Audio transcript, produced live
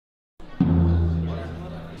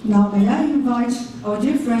Now may I invite our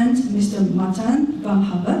dear friend, Mr. Martijn van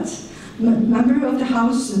Helvert, member of the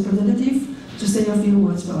House Representative, to say a few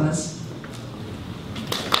words for us.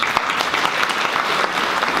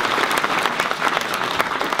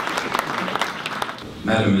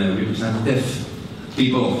 Madam Representative,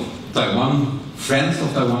 people of Taiwan, friends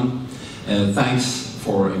of Taiwan, thanks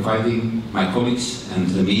for inviting my colleagues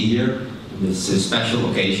and me here on this special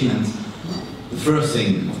occasion. And the first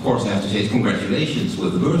thing, of course, I have to say is congratulations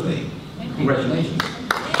with the birthday. Congratulations.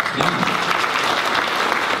 Yeah.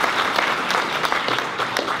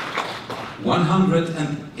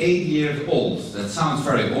 108 years old. That sounds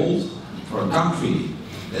very old for a country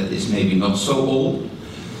that is maybe not so old.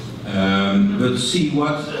 But see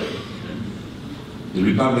what the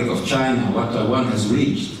Republic of China, what Taiwan has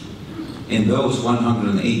reached in those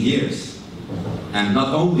 108 years. And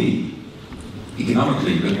not only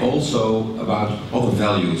economically, but also about other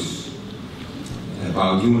values,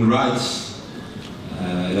 about human rights,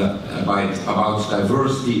 about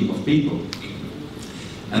diversity of people.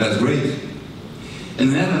 And that's great. In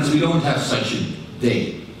the Netherlands, we don't have such a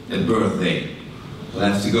day, a birthday. We'll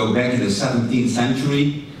have to go back in the 17th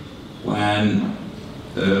century when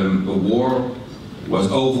the war was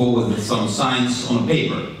over with some signs on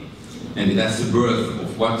paper. Maybe that's the birth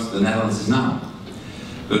of what the Netherlands is now.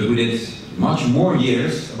 But we did much more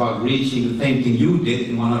years about reaching the same thing you did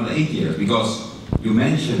in 108 years, because you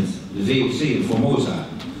mentioned the VOC in Formosa.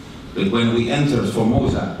 But when we entered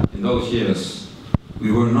Formosa in those years,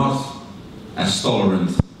 we were not as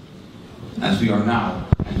tolerant as we are now,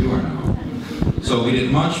 and you are now. So we did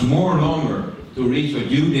much more longer to reach what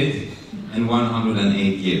you did in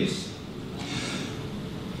 108 years.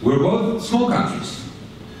 We're both small countries,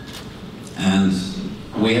 and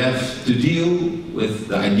we have to deal with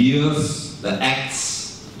the ideas, the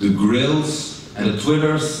acts, the grills, and the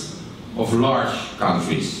twitters of large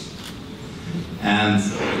countries. And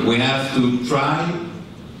we have to try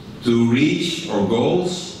to reach our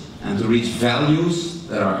goals and to reach values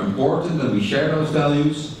that are important, and we share those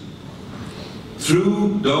values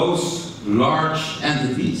through those large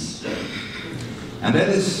entities. And that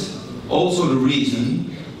is also the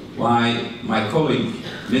reason why my colleague,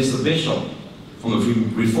 Mr. Bishop, from the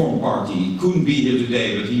Reform Party, couldn't be here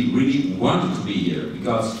today, but he really wanted to be here,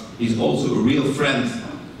 because he's also a real friend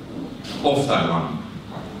of Taiwan.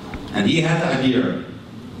 And he had the idea,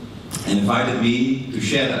 and invited me to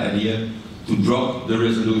share that idea, to drop the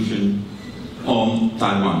resolution on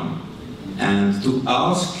Taiwan, and to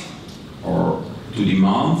ask, or to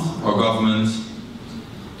demand, our government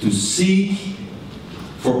to seek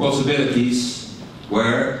for possibilities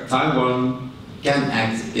where Taiwan can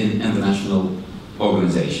act in international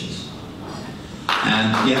organizations.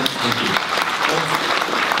 And yeah, thank you.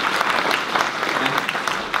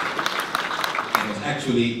 And it was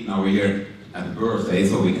actually, now we're here at the birthday,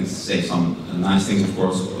 so we can say some nice things, of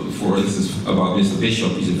course, for instance, about Mr.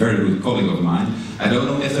 Bishop. He's a very good colleague of mine. I don't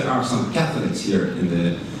know if there are some Catholics here in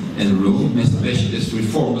the room. Mr. Bishop is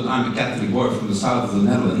Reformed, but I'm a Catholic boy from the south of the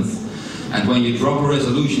Netherlands. And when you drop a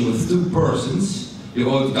resolution with two persons, you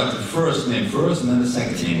always got the first name first and then the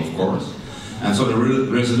second name, of course. And so the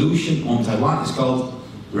resolution on Taiwan is called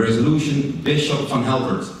Resolution Bishop van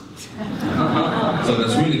Helvert. So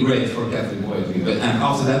that's really great for a Catholic boy. And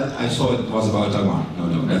after that, I saw it was about Taiwan.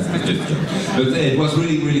 No, that's just a joke. But it was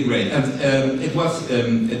really, really great. And it was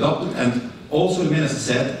adopted, and also the minister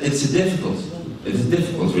said it's a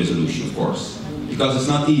difficult resolution, of course, because it's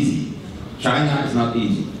not easy. China is not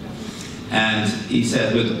easy. And he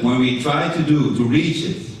said, but when we try to reach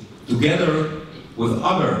it together with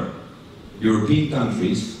other European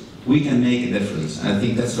countries, we can make a difference. And I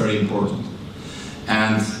think that's very important.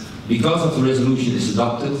 And because of the resolution is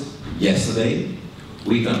adopted yesterday,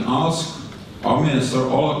 we can ask our minister,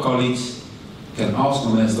 all our colleagues, can ask the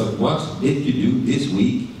minister, what did you do this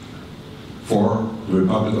week for the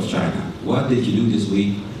Republic of China? What did you do this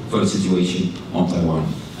week for the situation on Taiwan?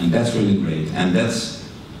 And that's really great. And that's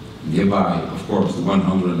hereby, of course, the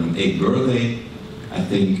 108th birthday, I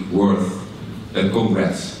think, worth a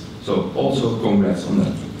congrats. So also congrats on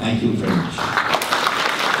that. Thank you very much.